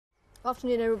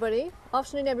Afternoon, everybody.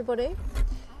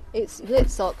 It's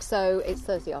Litsoc, so it's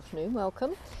Thursday afternoon.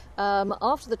 Welcome.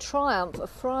 After the triumph of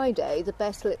Friday, the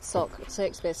best Litsoc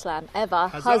Shakespeare slam ever,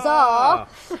 huzzah!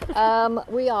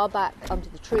 We are back under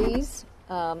the trees,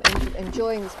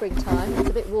 enjoying the springtime.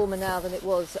 It's a bit warmer now than it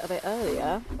was a bit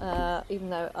earlier, even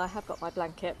though I have got my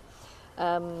blanket.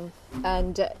 And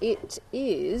it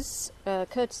is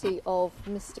courtesy of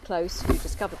Mr. Close, who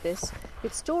discovered this.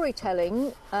 It's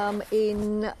storytelling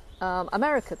in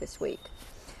America this week,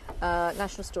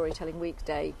 National Storytelling Week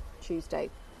Day, Tuesday.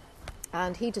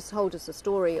 And he just told us a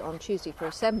story on Tuesday for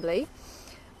Assembly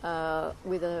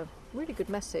with a really good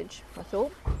message, I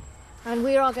thought. And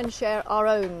we are going to share our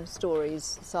own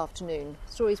stories this afternoon,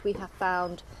 stories we have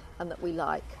found and that we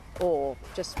like, or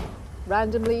just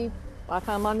randomly. I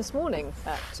found mine this morning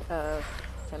at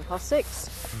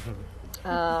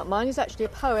 6:10. Mine is actually a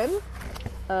poem.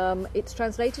 It's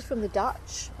translated from the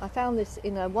Dutch. I found this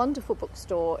in a wonderful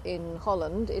bookstore in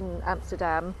Holland, in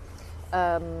Amsterdam,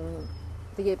 the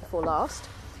year before last.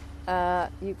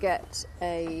 You get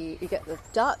the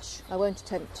Dutch. I won't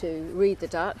attempt to read the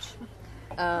Dutch.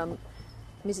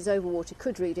 Mrs. Overwater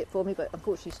could read it for me, but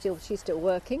unfortunately she's still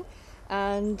working.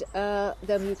 And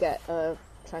then you get a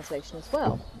translation as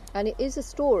well. And it is a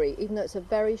story, even though it's a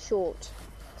very short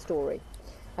story.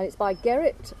 And it's by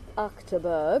Gerrit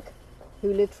Achterberg,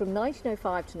 who lived from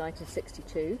 1905 to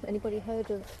 1962. Anybody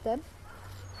heard of them?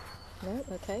 No?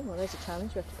 Okay, well there's a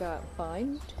challenge we have to go out and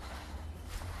find.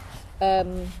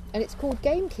 And it's called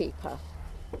Gamekeeper,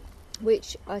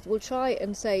 which I will try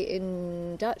and say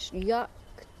in Dutch,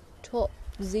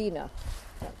 Jagdtopziener.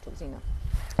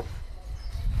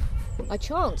 I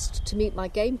chanced to meet my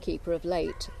gamekeeper of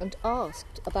late and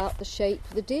asked about the shape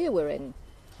the deer were in.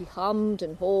 He hummed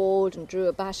and hawed and drew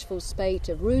a bashful spate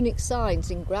of runic signs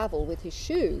in gravel with his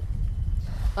shoe.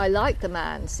 I liked the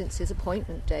man since his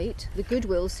appointment date. The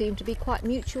goodwill seemed to be quite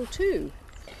mutual too.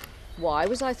 Why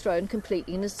was I thrown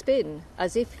completely in a spin,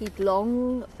 as if he'd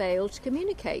long failed to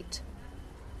communicate?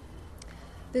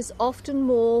 There's often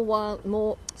one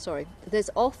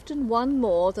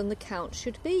more than the count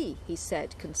should be, he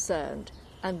said, concerned,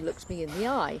 and looked me in the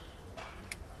eye.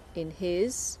 In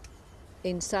his,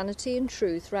 insanity and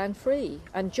truth ran free,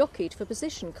 and jockeyed for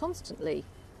position constantly.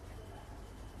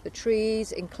 The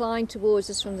trees inclined towards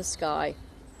us from the sky.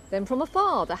 Then from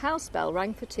afar the house bell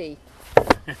rang for tea.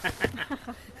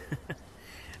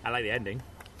 I like the ending.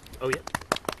 Oh, yeah.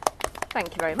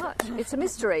 Thank you very much. It's a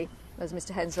mystery, as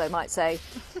Mr. Henslow might say.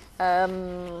 I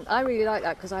really like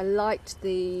that because I liked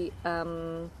the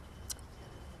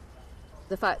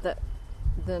fact that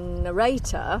the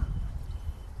narrator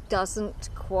doesn't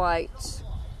quite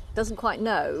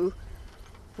know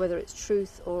whether it's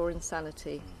truth or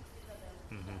insanity.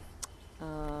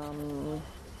 Mm-hmm.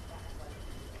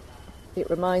 It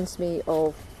reminds me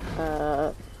of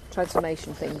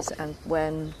transformation things and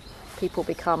when people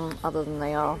become other than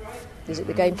they are. Is it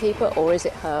the gamekeeper or is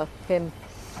it him?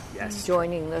 Yes.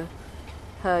 Joining the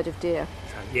herd of deer?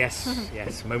 Yes,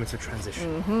 yes. Moments of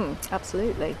transition. Mm-hmm.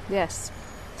 Absolutely, yes.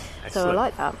 Excellent. So I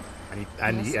like that.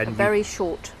 And very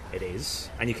short. It is.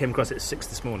 And you came across it at 6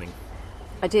 this morning.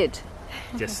 I did.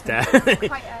 Just quite early.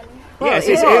 Well,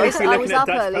 yes, I was up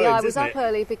early. Poems, I was up it?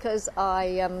 early because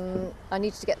I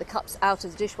needed to get the cups out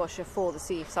of the dishwasher for the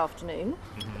sea this afternoon.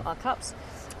 Mm-hmm. Our cups,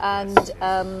 and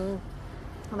I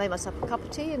made myself a cup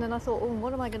of tea, and then I thought,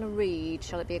 what am I going to read?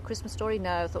 Shall it be a Christmas story?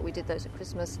 No, I thought we did those at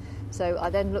Christmas. So I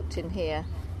then looked in here,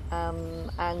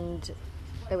 and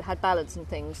they had ballads and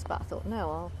things, but I thought, no,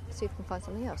 I'll see if I can find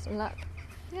something else. And that,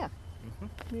 yeah,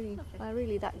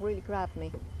 that really grabbed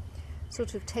me.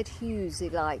 Sort of Ted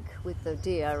Hughesy like with the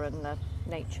deer and the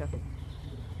nature.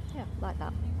 Yeah, like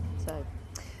that. So,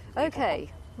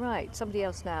 okay, right. Somebody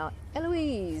else now.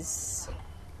 Eloise.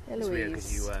 It's weird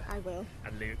because you I will.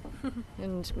 and Luke.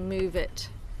 And move it.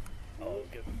 Oh,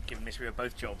 give Miss Ria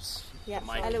both jobs. Yep.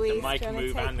 The mic, Eloise, the mic do you wanna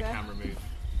move take and the her? camera move.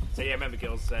 So yeah, remember,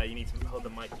 girls, you need to hold the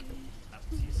mic up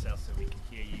to yourself so we can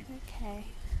hear you. Okay.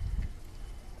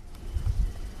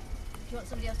 Do you want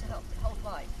somebody else to help hold the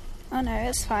mic? Oh no,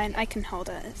 it's fine. I can hold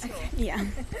it. It's okay. Yeah.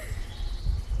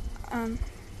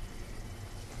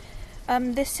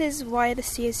 This is Why the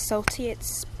Sea is Salty.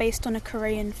 It's based on a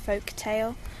Korean folk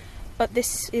tale, but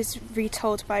this is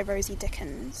retold by Rosie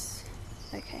Dickens.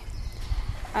 Okay.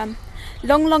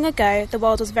 Long, long ago, the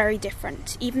world was very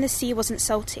different. Even the sea wasn't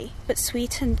salty, but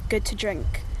sweet and good to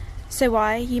drink. So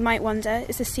why, you might wonder,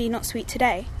 is the sea not sweet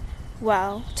today?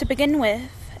 Well, to begin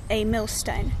with, a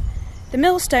millstone. The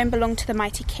millstone belonged to the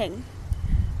mighty king.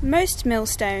 Most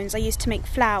millstones are used to make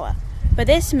flour, but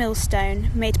this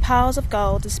millstone made piles of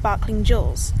gold and sparkling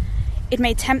jewels. It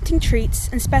made tempting treats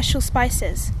and special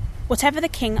spices. whatever the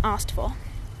king asked for.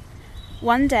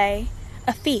 One day,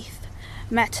 a thief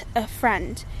met a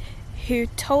friend who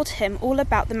told him all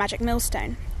about the magic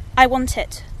millstone. I want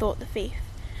it, thought the thief.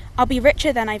 I'll be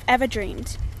richer than I've ever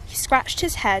dreamed. He scratched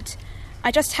his head.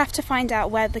 I just have to find out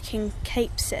where the king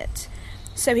keeps it.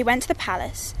 So he went to the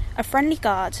palace. A friendly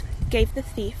guard gave the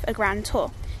thief a grand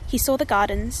tour. He saw the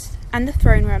gardens and the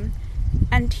throne room,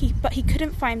 but he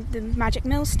couldn't find the magic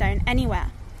millstone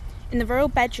anywhere. In the royal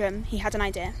bedroom, he had an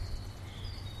idea.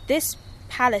 This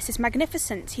palace is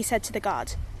magnificent, he said to the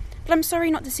guard, but I'm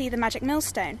sorry not to see the magic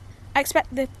millstone. I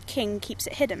expect the king keeps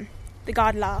it hidden. The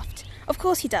guard laughed. Of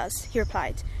course he does, he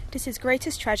replied. It is his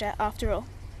greatest treasure after all.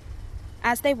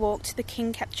 As they walked, the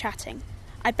king kept chatting.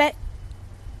 I bet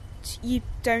you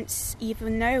don't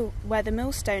even know where the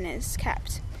millstone is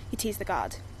kept, he teased the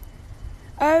guard.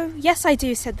 Oh, yes I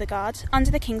do, said the guard,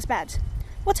 under the king's bed.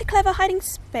 What a clever hiding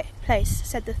place,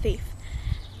 said the thief.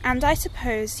 And I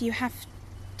suppose you have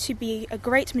to be a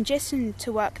great magician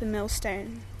to work the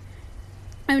millstone.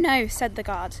 Oh no, said the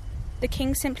guard. The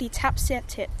king simply taps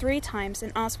at it 3 times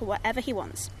and asks for whatever he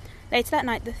wants. Later that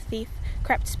night, the thief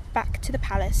crept back to the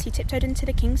palace. He tiptoed into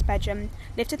the king's bedroom,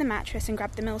 lifted the mattress and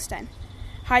grabbed the millstone.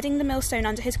 Hiding the millstone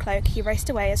under his cloak, he raced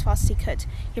away as fast as he could.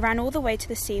 He ran all the way to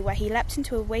the sea, where he leapt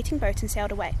into a waiting boat and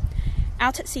sailed away.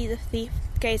 Out at sea, the thief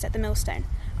gazed at the millstone.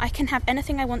 I can have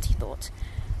anything I want, he thought.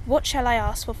 What shall I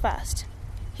ask for first?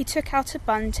 He took out a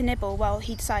bun to nibble while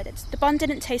he decided. The bun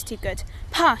didn't taste too good.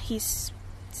 Pah! He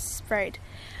sprayed.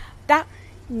 That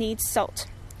needs salt.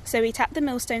 So he tapped the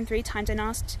millstone 3 times and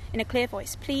asked in a clear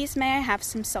voice, Please, may I have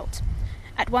some salt?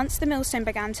 At once the millstone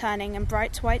began turning and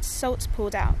bright white salt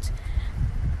poured out.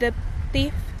 The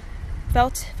thief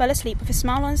fell asleep with a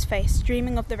smile on his face,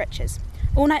 dreaming of the riches.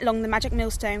 All night long the magic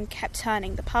millstone kept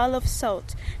turning. The pile of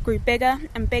salt grew bigger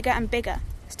and bigger and bigger.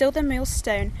 Still the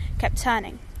millstone kept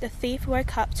turning. The thief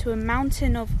woke up to a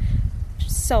mountain of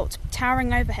salt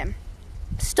towering over him.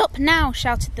 Stop now,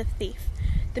 shouted the thief.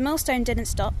 The millstone didn't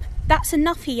stop. That's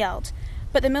enough, he yelled.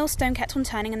 But the millstone kept on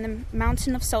turning and the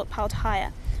mountain of salt piled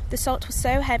higher. The salt was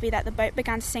so heavy that the boat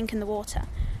began to sink in the water.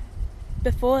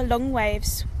 Before long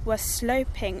waves were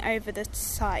sloping over the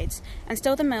sides, and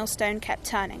still the millstone kept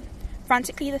turning.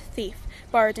 Frantically the thief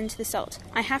burrowed into the salt.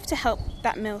 I have to help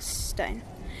that millstone,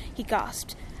 he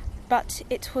gasped, but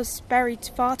it was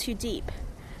buried far too deep.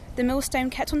 The millstone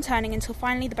kept on turning until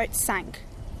finally the boat sank.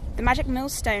 The magic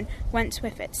millstone went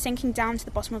with it, sinking down to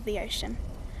the bottom of the ocean.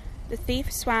 The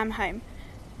thief swam home,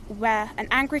 where an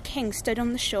angry king stood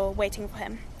on the shore waiting for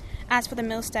him. As for the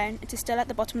millstone, it is still at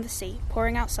the bottom of the sea,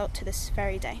 pouring out salt to this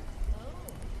very day. Oh,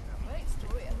 great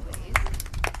story, please. Did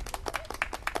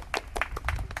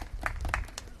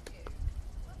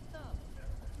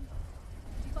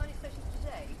you find it special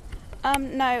today?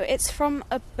 No, it's from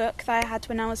a book that I had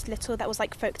when I was little that was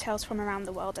like folk tales from around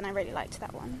the world, and I really liked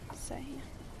that one. So, yeah.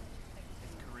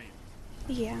 It's Korean.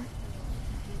 Yeah. Do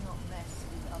not mess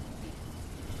with other people.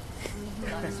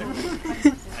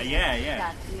 Yeah.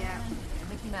 Yeah.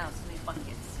 Mickey Mouse and his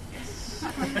buckets.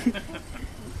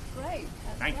 Great.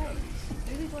 Thank you.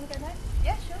 Do you want to go next?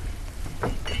 Yeah, sure.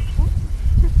 Thank you.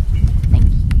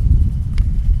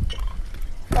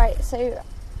 Right, so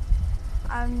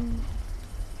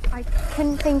I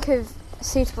couldn't think of a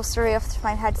suitable story off the top of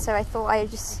my head, so I thought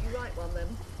I'd just... Did you write one then?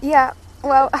 Yeah,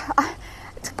 well,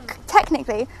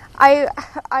 technically, I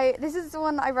this is the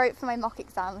one I wrote for my mock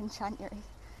exam in January.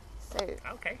 So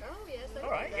Okay. Oh, yes. All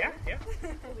right. Yeah. We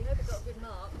hope it got a good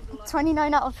mark.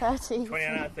 29 out of 30.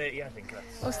 29 out of 30. Yeah, I think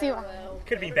that's. We'll see what...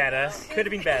 Could have been better.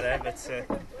 But. Where's that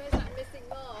missing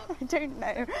mark? I don't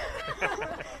know.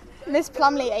 Miss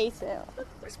Plumley ate it.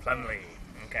 Miss Plumley.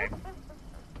 Okay.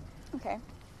 Okay.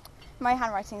 My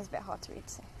handwriting is a bit hard to read,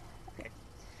 so... Okay.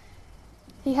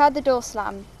 He heard the door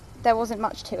slam. There wasn't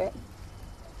much to it.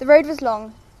 The road was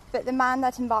long, but the man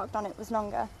that embarked on it was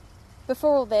longer.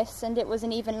 Before all this, and it was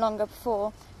an even longer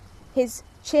before, his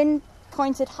chin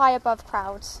pointed high above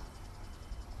crowds.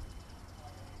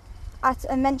 At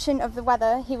a mention of the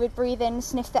weather, he would breathe in,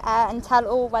 sniff the air, and tell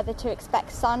all whether to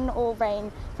expect sun or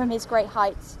rain from his great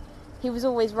heights. He was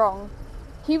always wrong.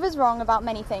 He was wrong about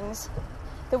many things.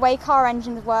 The way car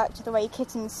engines worked, the way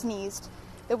kittens sneezed,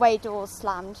 the way doors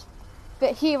slammed.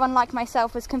 But he, unlike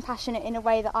myself, was compassionate in a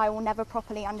way that I will never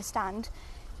properly understand.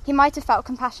 He might have felt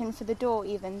compassion for the door,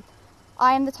 even.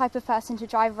 I am the type of person to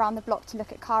drive around the block to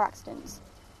look at car accidents.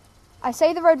 I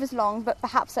say the road was long, but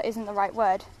perhaps that isn't the right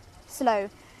word. Slow,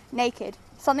 naked,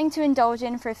 something to indulge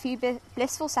in for a few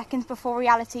blissful seconds before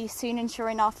reality, soon and sure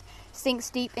enough, sinks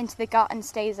deep into the gut and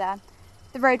stays there.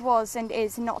 The road was and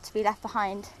is not to be left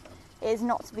behind. It is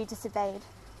not to be disobeyed.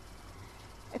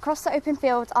 Across the open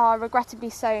fields are, regrettably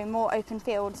so, more open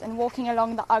fields, and walking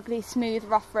along the ugly, smooth,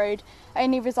 rough road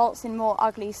only results in more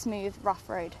ugly, smooth, rough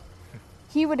road.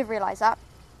 Hugh would have realised that.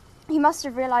 He must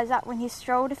have realised that when he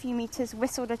strolled a few metres,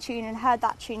 whistled a tune and heard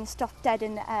that tune stop dead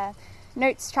in the air.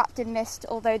 Notes trapped in mist,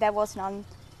 although there was none.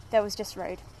 There was just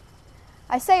road.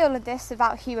 I say all of this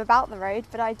about Hugh about the road,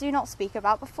 but I do not speak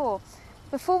about before.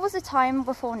 Before was a time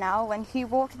before now when Hugh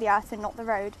walked the earth and not the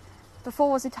road.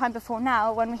 Before was a time before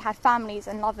now when we had families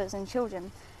and lovers and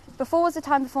children. Before was a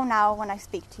time before now when I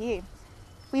speak to you.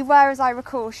 We were, as I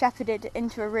recall, shepherded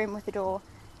into a room with a door.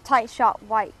 Tight shut,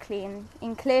 white, clean.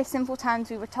 In clear, simple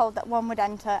terms we were told that one would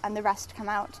enter and the rest come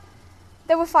out.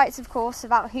 There were fights, of course,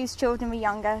 about whose children were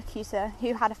younger, cuter,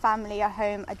 who had a family, a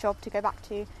home, a job to go back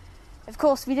to. Of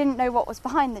course, we didn't know what was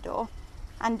behind the door.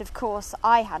 And, of course,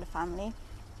 I had a family.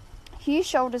 Hugh's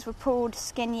shoulders were pulled,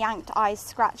 skin yanked, eyes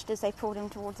scratched as they pulled him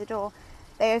towards the door.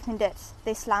 They opened it.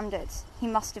 They slammed it. He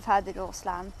must have heard the door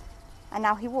slam. And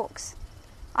now he walks.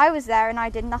 I was there and I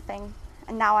did nothing.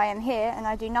 And now I am here and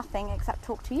I do nothing except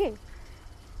talk to you.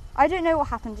 I don't know what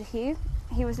happened to Hugh.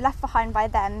 He was left behind by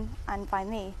them and by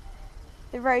me.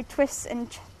 The road twists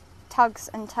and tugs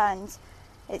and turns.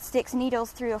 It sticks needles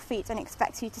through your feet and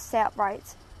expects you to stay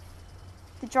upright.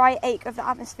 The dry ache of the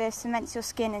atmosphere cements your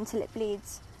skin until it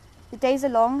bleeds. The days are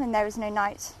long and there is no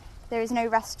night. There is no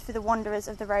rest for the wanderers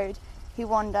of the road who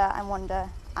wander and wander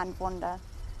and wander.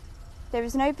 There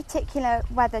is no particular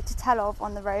weather to tell of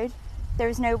on the road. There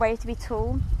is no way to be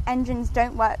tall. Engines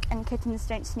don't work and kittens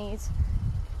don't sneeze.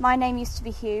 My name used to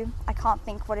be Hugh. I can't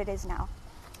think what it is now.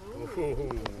 Very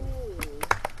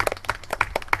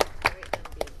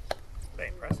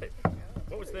impressive.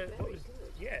 It was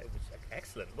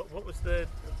excellent. What was the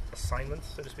assignment,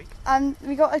 so to speak?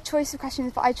 We got a choice of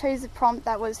questions, but I chose a prompt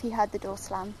that was he heard the door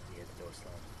slam. He heard the door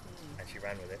slam. And she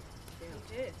ran with it.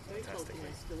 Yeah, very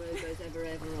confident. The road goes ever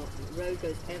on. The road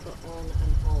goes ever on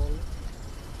and on.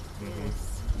 Mm-hmm. Yes.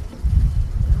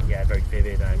 Yeah, very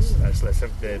vivid. I just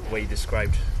the way you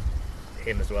described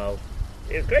him as well.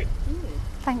 It was great.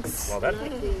 Thanks. Well done. I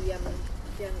like the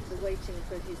waiting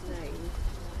for his name.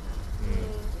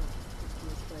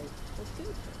 That's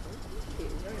good. Thank you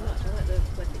very much. I like the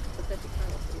pathetic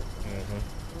fallacy.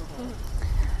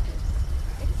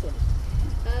 Excellent.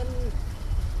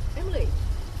 Emily.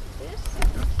 Yes.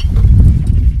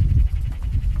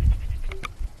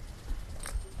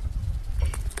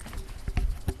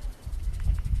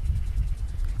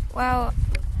 Well,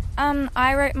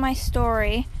 I wrote my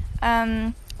story.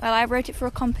 I wrote it for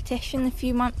a competition a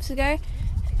few months ago,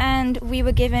 and we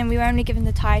were only given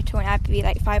the title, and it had to be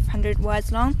like 500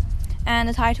 words long, and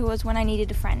the title was When I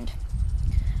Needed a Friend.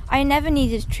 I never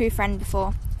needed a true friend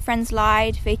before. Friends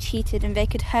lied, they cheated, and they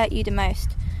could hurt you the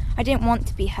most. I didn't want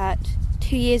to be hurt.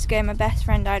 2 years ago, my best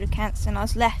friend died of cancer, and I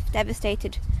was left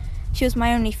devastated. She was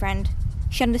my only friend.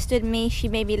 She understood me, she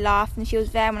made me laugh, and she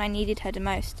was there when I needed her the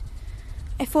most.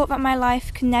 I thought that my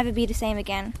life could never be the same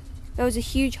again. There was a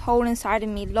huge hole inside of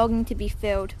me longing to be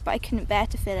filled, but I couldn't bear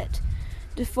to fill it.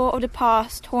 The thought of the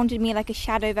past haunted me like a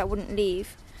shadow that wouldn't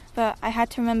leave, but I had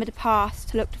to remember the past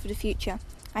to look for the future.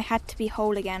 I had to be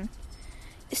whole again.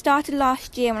 It started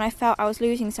last year when I felt I was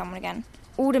losing someone again.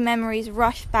 All the memories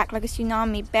rushed back like a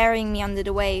tsunami, burying me under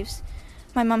the waves.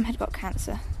 My mum had got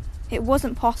cancer. It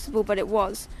wasn't possible, but it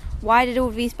was. Why did all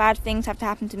these bad things have to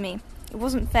happen to me? It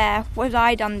wasn't fair. What had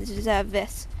I done to deserve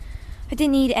this? I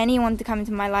didn't need anyone to come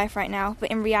into my life right now,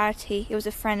 but in reality, it was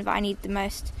a friend that I needed the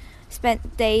most. I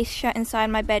spent days shut inside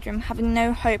my bedroom, having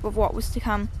no hope of what was to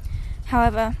come.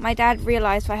 However, my dad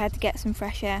realised I had to get some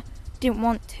fresh air. I didn't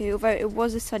want to, although it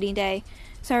was a sunny day,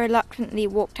 so I reluctantly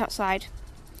walked outside.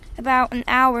 About an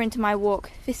hour into my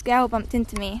walk, this girl bumped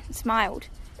into me and smiled.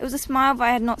 It was a smile that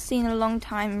I had not seen in a long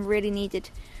time and really needed.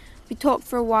 We talked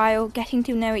for a while, getting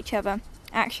to know each other.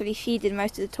 Actually, she did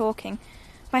most of the talking,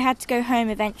 but I had to go home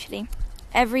eventually.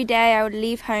 Every day I would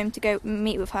leave home to go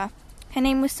meet with her. Her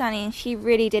name was Sunny, and she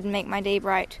really did make my day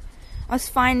bright. I was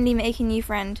finally making a new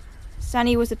friend.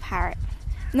 Sunny was a parrot.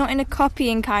 Not in a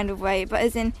copying kind of way, but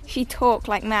as in she talked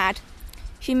like mad.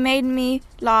 She made me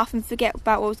laugh and forget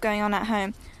about what was going on at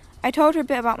home. I told her a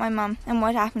bit about my mum and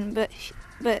what happened,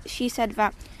 but she said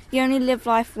that you only live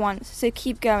life once, so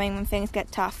keep going when things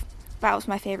get tough. That was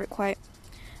my favourite quote.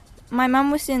 My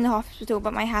mum was still in the hospital,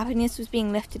 but my happiness was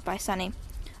being lifted by Sunny.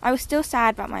 I was still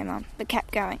sad about my mum, but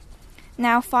kept going.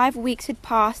 Now 5 weeks had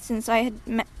passed since I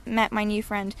had met my new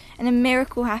friend, and a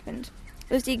miracle happened.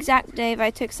 It was the exact day that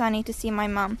I took Sunny to see my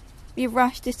mum. We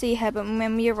rushed to see her, but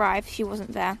when we arrived, she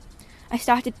wasn't there. I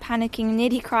started panicking and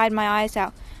nearly cried my eyes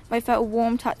out, but I felt a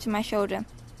warm touch on my shoulder.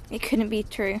 It couldn't be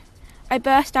true. I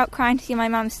burst out crying to see my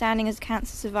mum standing as a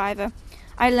cancer survivor.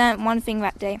 I learnt one thing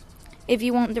that day. If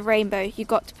you want the rainbow, you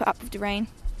got to put up with the rain.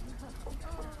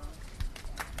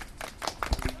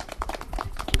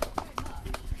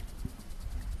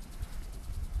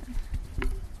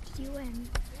 Did you win?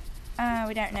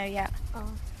 We don't know yet.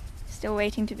 Oh. Still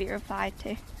waiting to be replied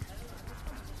to.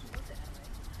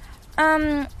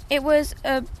 It was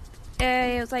a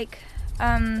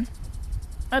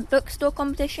bookstore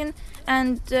competition,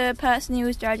 and the person who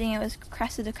was judging it was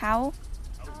Cressida Cowell.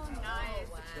 Oh, nice!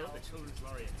 The children's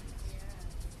laureate.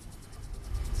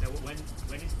 So when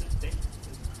is the date?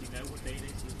 Do you know what day it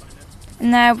is? You'll find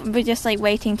out. No, we're just like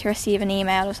waiting to receive an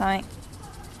email or something.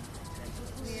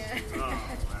 Yeah. Oh, wow.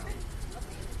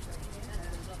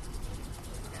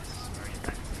 Yes, very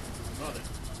effective. Well done.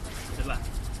 Good luck.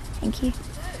 Thank you.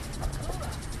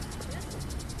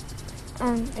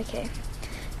 Okay.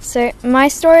 So my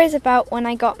story is about when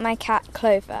I got my cat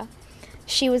Clover.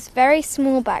 She was very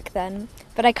small back then,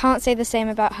 but I can't say the same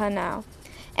about her now.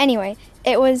 Anyway,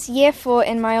 it was year 4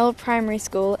 in my old primary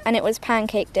school, and it was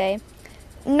pancake day.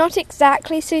 Not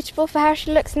exactly suitable for how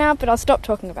she looks now, but I'll stop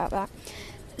talking about that.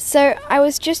 So I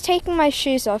was just taking my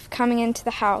shoes off coming into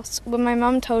the house when my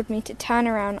mum told me to turn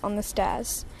around on the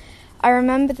stairs. I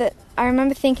remember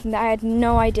thinking that I had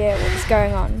no idea what was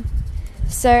going on.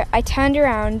 So I turned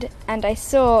around and I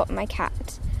saw my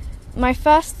cat. My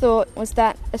first thought was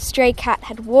that a stray cat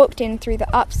had walked in through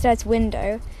the upstairs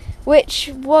window, which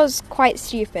was quite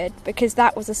stupid because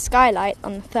that was a skylight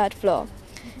on the 3rd floor.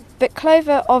 But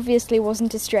Clover obviously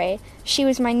wasn't a stray, she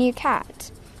was my new cat.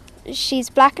 She's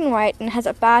black and white and has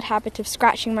a bad habit of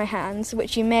scratching my hands,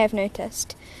 which you may have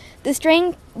noticed. The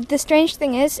strange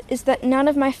thing is that none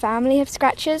of my family have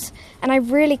scratches, and I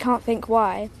really can't think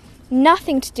why.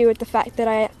 Nothing to do with the fact that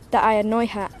I annoy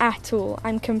her at all,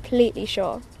 I'm completely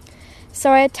sure.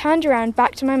 So I had turned around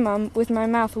back to my mum with my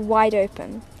mouth wide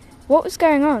open. What was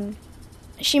going on?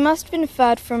 She must have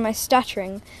inferred from my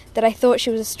stuttering that I thought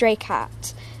she was a stray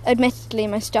cat. Admittedly,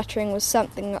 my stuttering was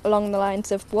something along the lines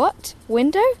of, "What?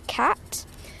 Window? Cat?"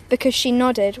 Because she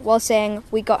nodded while saying,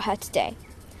 "We got her today."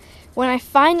 When I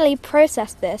finally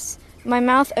processed this, my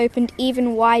mouth opened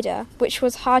even wider, which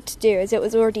was hard to do as it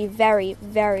was already very,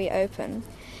 very open.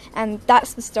 And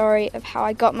that's the story of how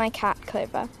I got my cat,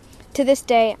 Clover. To this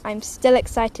day, I'm still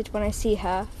excited when I see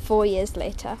her 4 years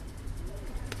later.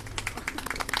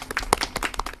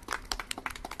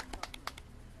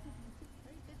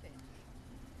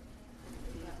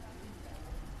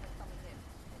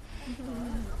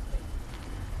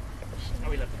 Oh,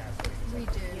 we love cats. We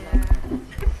do. Yeah.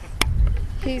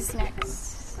 Who's next?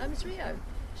 It's Rio.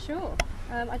 Sure.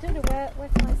 I don't know where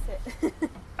can I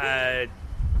sit?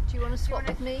 Do you want to swap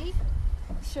with me?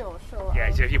 Sure.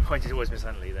 Yeah, so if you pointed towards Miss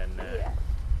Huntley, then... Yeah.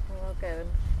 Well, I'll go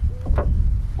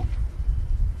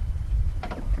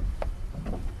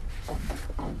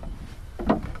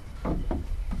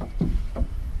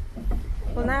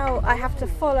Well, now I have to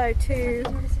follow 2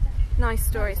 nice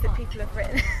stories that people have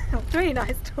written. 3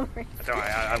 nice stories. Don't worry,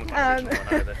 I haven't got one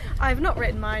either. I've not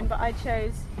written mine, but I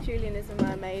chose Julian is a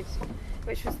Mermaid,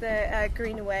 which was the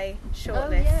Greenaway shortlist.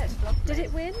 Oh yes, lovely. Did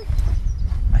it win?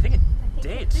 I think it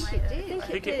did. I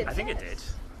think it did. I think it did.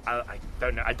 I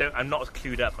don't know. I'm not as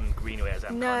clued up on Greenaway as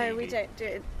I'm. No, we don't do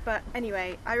it. But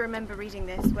anyway, I remember reading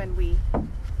this when we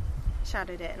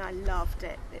shadowed it, and I loved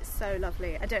it. It's so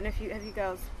lovely. I don't know if you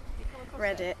girls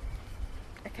read it.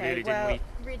 Okay, Really, well, didn't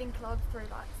Reading club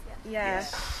throwbacks, yeah. yeah,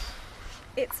 Yes.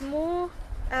 it's more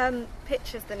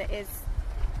pictures than it is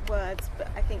words, but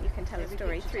I think you can tell a Every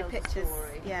story picture through tells a pictures.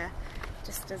 story. Yeah,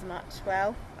 just as much.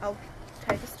 Well, I'll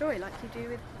tell the story like you do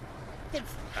with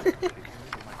kids.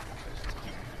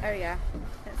 Oh yeah,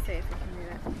 let's see if we can do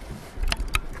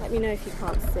it. Let me know if you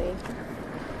can't see.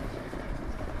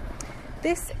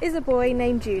 This is a boy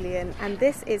named Julian, and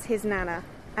this is his nana,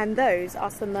 and those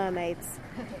are some mermaids.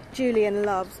 Julian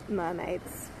loves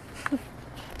mermaids.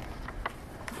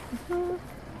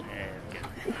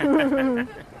 Can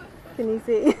you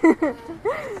see?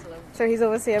 So he's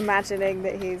obviously imagining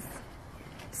that he's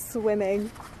swimming,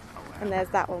 and there's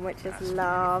that one which is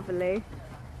lovely.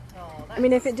 I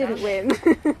mean, if it didn't win,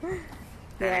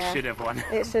 It should have won.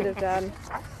 it should have done.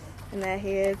 And there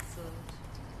he is,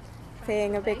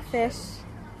 seeing a big fish.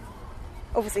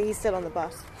 Obviously, he's still on the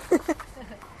bus.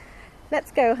 Let's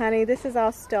go, honey. This is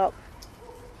our stop.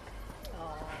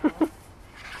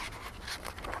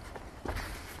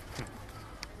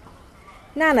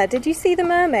 Nana, did you see the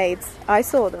mermaids? I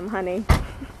saw them, honey.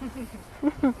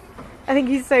 I think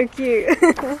he's so cute.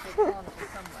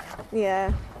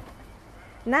 Yeah.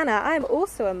 Nana, I am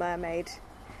also a mermaid.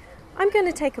 I'm going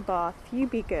to take a bath. You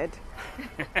be good.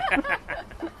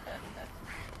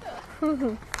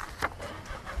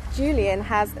 Julian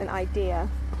has an idea.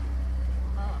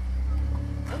 Oh,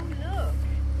 look.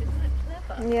 Isn't that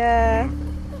clever? Yeah.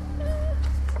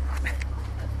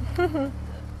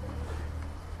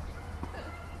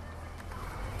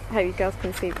 I hope you girls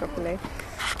can see properly.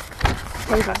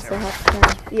 Maybe I still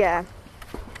have to. Yeah.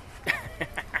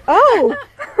 Oh!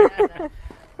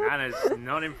 Anna's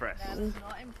not impressed. Anna's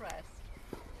not impressed.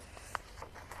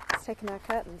 It's taking our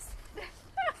curtains.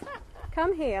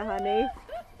 Come here, honey.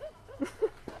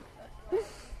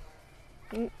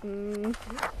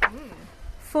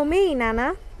 For me,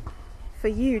 Nana. For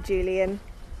you, Julian.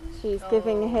 She's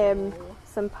giving him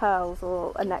some pearls,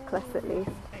 or a necklace at least.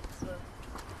 Excellent.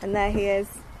 And there he is,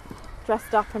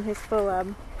 dressed up in his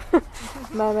full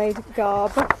mermaid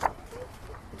garb.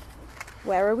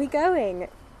 Where are we going?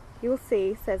 You'll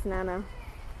see, says Nana.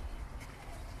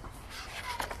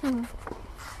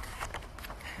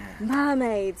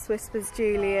 Mermaids, whispers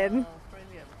Julian. Oh,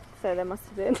 brilliant. So there must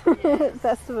have been a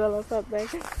festival or something.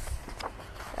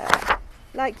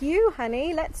 Like you,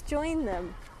 honey, let's join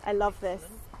them. I love this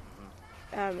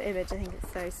image, I think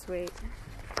it's so sweet.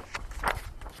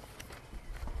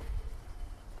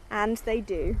 And they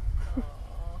do.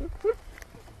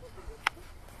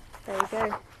 There you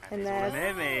go. And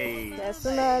there's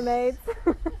the mermaids.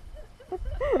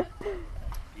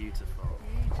 Beautiful.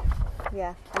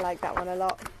 Yeah, I like that one a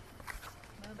lot.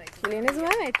 Mermaids. Julian is a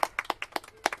mermaid.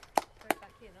 Straight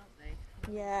back in, aren't they?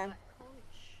 Yeah. Like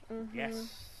conch. Mm-hmm. Yes.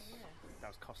 That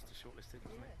was Costa shortlisted,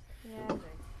 wasn't it? Yeah.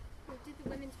 Did the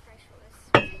women's prize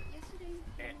shortlist yesterday?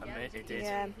 It did.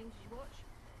 Yeah. Did you watch?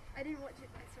 I didn't watch it,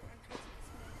 but I saw it on Twitter this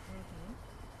morning.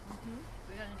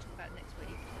 We're going to talk about it next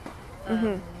week.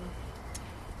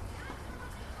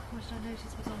 What did I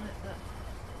notice was on it that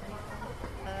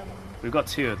We've got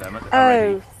two of them at the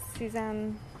Oh,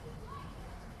 Suzanne.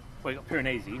 Well, we've got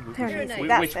Piranesi, Piranesi, which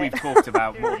that's we've it. talked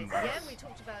about more than once. yeah, we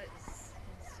talked about it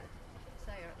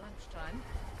say at lunchtime.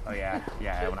 Oh yeah.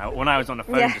 When I was on the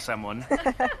phone to someone.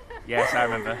 Yes, I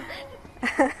remember.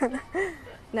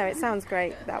 No, it sounds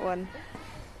great, that one.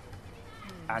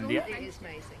 And It is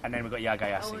amazing. and then we've got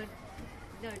Yagayasi.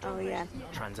 Oh, yeah.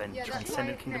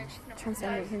 Transcendent Kingdom.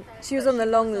 Transcendent. She was on the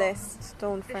long list,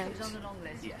 Dawn She French. was on the long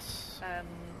list. Yes.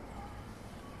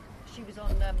 She was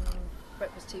on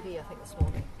Breakfast TV, I think, this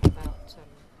morning about her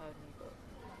new book.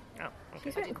 Oh, okay.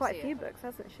 She's written quite a few books,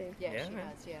 hasn't she? Yeah, Yeah. she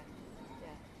has. Yeah.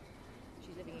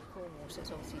 She's living in Cornwall, so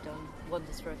it's obviously done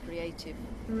wonders for a creative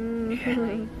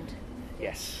mind.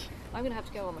 Yes. I'm going to have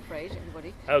to go, I'm afraid,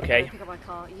 everybody. Okay. Pick up my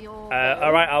car. All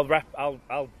right, I'll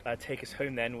take us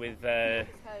home then with an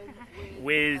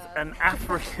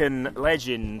African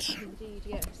legend. Indeed,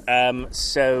 yes.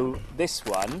 So this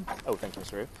one. Oh, thank you,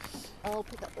 Miss Rue. I'll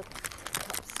pick up the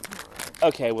cups tomorrow.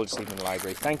 Okay, we'll just leave them in the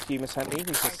library. Thank you, Miss Huntley.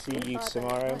 We shall see you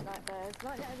tomorrow.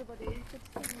 Night, everybody. Good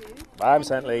to see you. Bye, Miss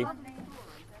Huntley.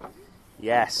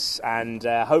 Yes, and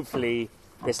hopefully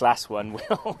this last one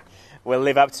will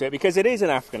live up to it, because it is an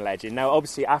African legend. Now,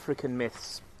 obviously, African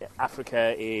myths,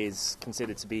 Africa is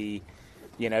considered to be,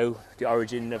 the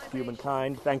origin of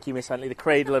humankind. Thank you, Miss Huntley. The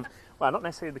cradle of, well, not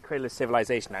necessarily the cradle of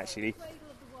civilization, actually.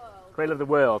 Cradle of the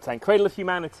world. And cradle of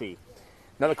humanity.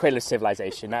 Not the cradle of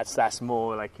civilization. That's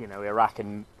more like, Iraq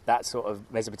and that sort of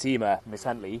Mesopotamia, Miss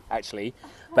Huntley, actually.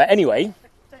 But anyway,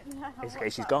 it's okay,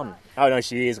 she's gone. Oh, no,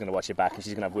 she is going to watch it back, and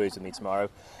she's going to have words with me tomorrow.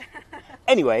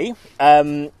 Anyway,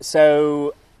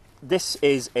 so this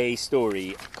is a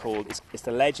story called, it's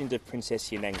the legend of Princess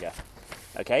Yenenga.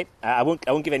 Okay, I won't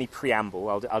give any preamble.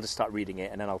 I'll just start reading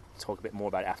it, and then I'll talk a bit more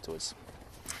about it afterwards.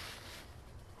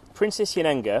 Princess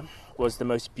Yenenga was the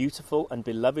most beautiful and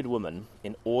beloved woman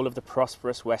in all of the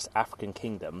prosperous West African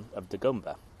kingdom of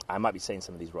Dagomba. I might be saying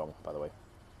some of these wrong, by the way.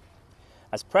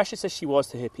 As precious as she was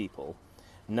to her people,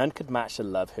 none could match the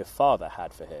love her father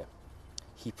had for her.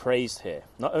 He praised her,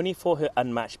 not only for her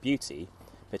unmatched beauty,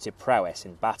 but her prowess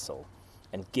in battle,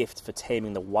 and gift for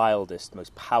taming the wildest,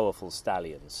 most powerful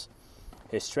stallions.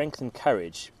 Her strength and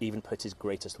courage even put his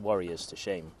greatest warriors to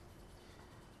shame.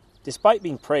 Despite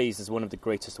being praised as one of the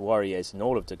greatest warriors in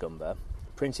all of Dagomba,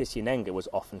 Princess Yenenga was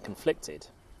often conflicted.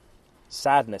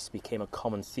 Sadness became a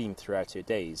common theme throughout her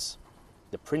days.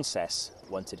 The princess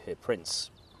wanted her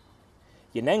prince.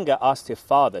 Yenenga asked her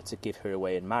father to give her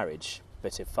away in marriage,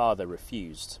 but her father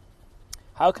refused.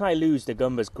 "How can I lose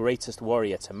Dagomba's greatest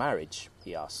warrior to marriage?"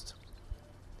 he asked.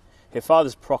 Her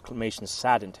father's proclamation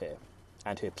saddened her,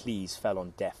 and her pleas fell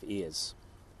on deaf ears.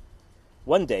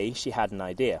 One day she had an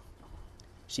idea.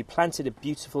 She planted a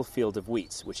beautiful field of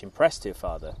wheat, which impressed her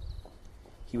father.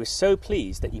 He was so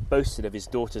pleased that he boasted of his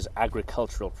daughter's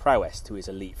agricultural prowess to his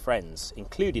elite friends,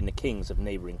 including the kings of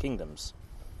neighbouring kingdoms.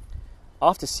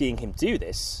 After seeing him do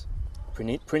this,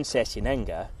 Princess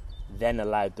Yenenga then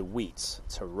allowed the wheat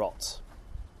to rot.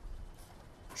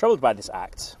 Troubled by this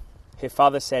act, her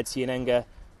father said to Yenenga,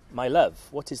 "My love,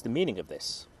 what is the meaning of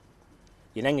this?"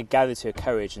 Yenenga gathered her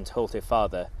courage and told her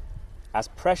father, "As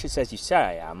precious as you say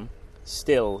I am,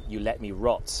 still you let me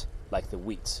rot like the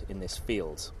wheat in this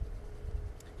field."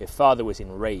 Her father was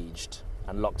enraged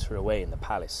and locked her away in the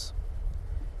palace.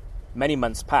 Many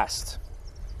months passed.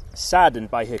 Saddened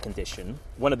by her condition,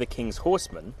 one of the king's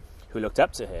horsemen, who looked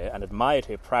up to her and admired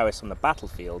her prowess on the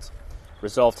battlefield,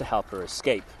 resolved to help her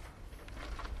escape.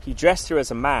 He dressed her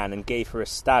as a man and gave her a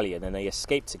stallion, and they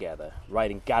escaped together,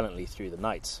 riding gallantly through the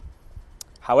night.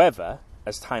 However,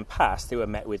 as time passed, they were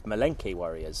met with Malenke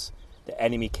warriors, the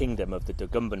enemy kingdom of the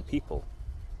Dagomban people.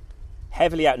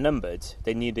 Heavily outnumbered,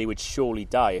 they knew they would surely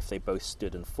die if they both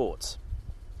stood and fought.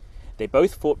 They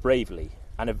both fought bravely,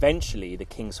 and eventually the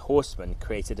king's horseman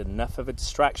created enough of a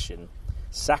distraction,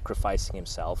 sacrificing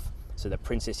himself so that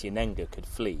Princess Yenenga could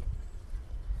flee.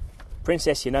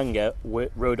 Princess Yenenga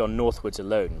rode on northwards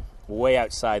alone, way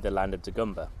outside the land of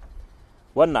Dagomba.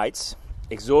 One night,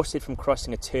 exhausted from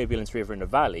crossing a turbulent river in a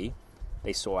valley,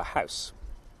 they saw a house.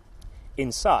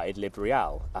 Inside lived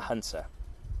Rial, a hunter.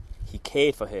 He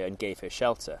cared for her and gave her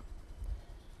shelter.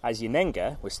 As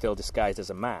Yenenga was still disguised as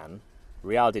a man,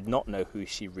 Rial did not know who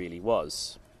she really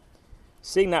was.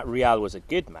 Seeing that Rial was a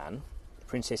good man,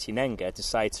 Princess Yenenga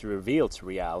decided to reveal to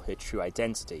Rial her true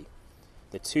identity.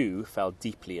 The two fell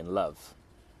deeply in love.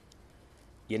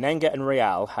 Yenenga and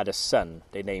Rial had a son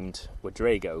they named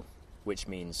Wadrago, which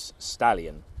means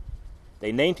stallion.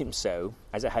 They named him so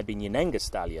as it had been Yenenga's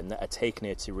stallion that had taken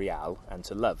her to Rial and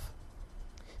to love.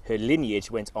 Her lineage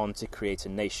went on to create a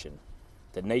nation,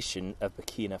 the nation of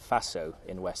Burkina Faso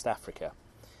in West Africa.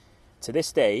 To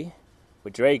this day,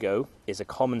 Wadrago is a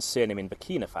common surname in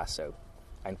Burkina Faso,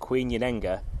 and Queen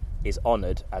Yenenga is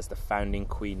honoured as the founding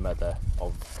queen mother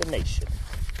of the nation.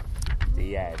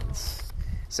 The end.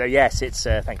 So yes, it's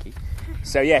thank you.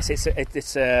 So yes,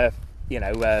 it's a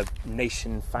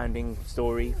nation founding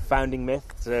story, founding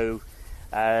myth. So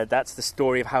that's the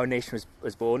story of how a nation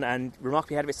was born, and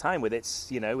remarkably ahead of its time with its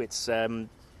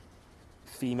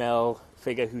female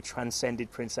figure who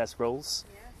transcended princess roles.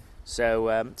 Yeah. So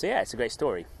yeah, it's a great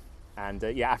story, and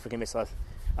African myths are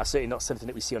certainly not something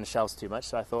that we see on the shelves too much.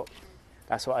 So I thought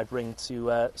that's what I bring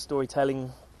to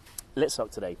storytelling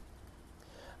Litsoc today.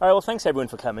 All right, well, thanks everyone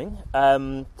for coming.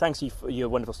 Thanks you for your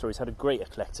wonderful stories. Had a great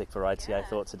eclectic variety, I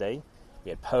thought, today. We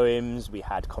had poems, we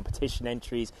had competition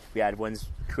entries, we had ones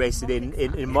created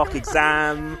in mock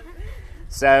exam.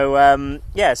 So,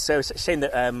 so it's a shame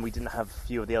that we didn't have a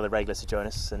few of the other regulars to join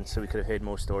us, and so we could have heard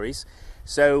more stories.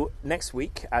 So next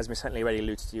week, as Miss Huntley already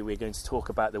alluded to, we're going to talk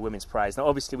about the Women's Prize. Now,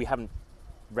 obviously, we haven't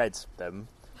read them,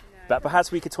 but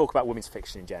perhaps we could talk about women's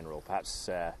fiction in general. Perhaps,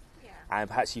 and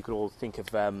perhaps you could all think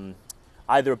of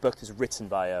either a book that's written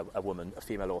by a woman, a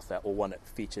female author, or one that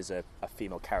features a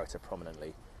female character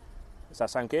prominently. Does that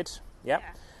sound good? Yeah.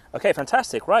 Okay,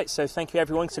 fantastic. Right, so thank you,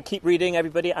 everyone. So keep reading,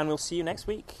 everybody, and we'll see you next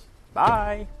week.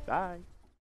 Bye. Bye.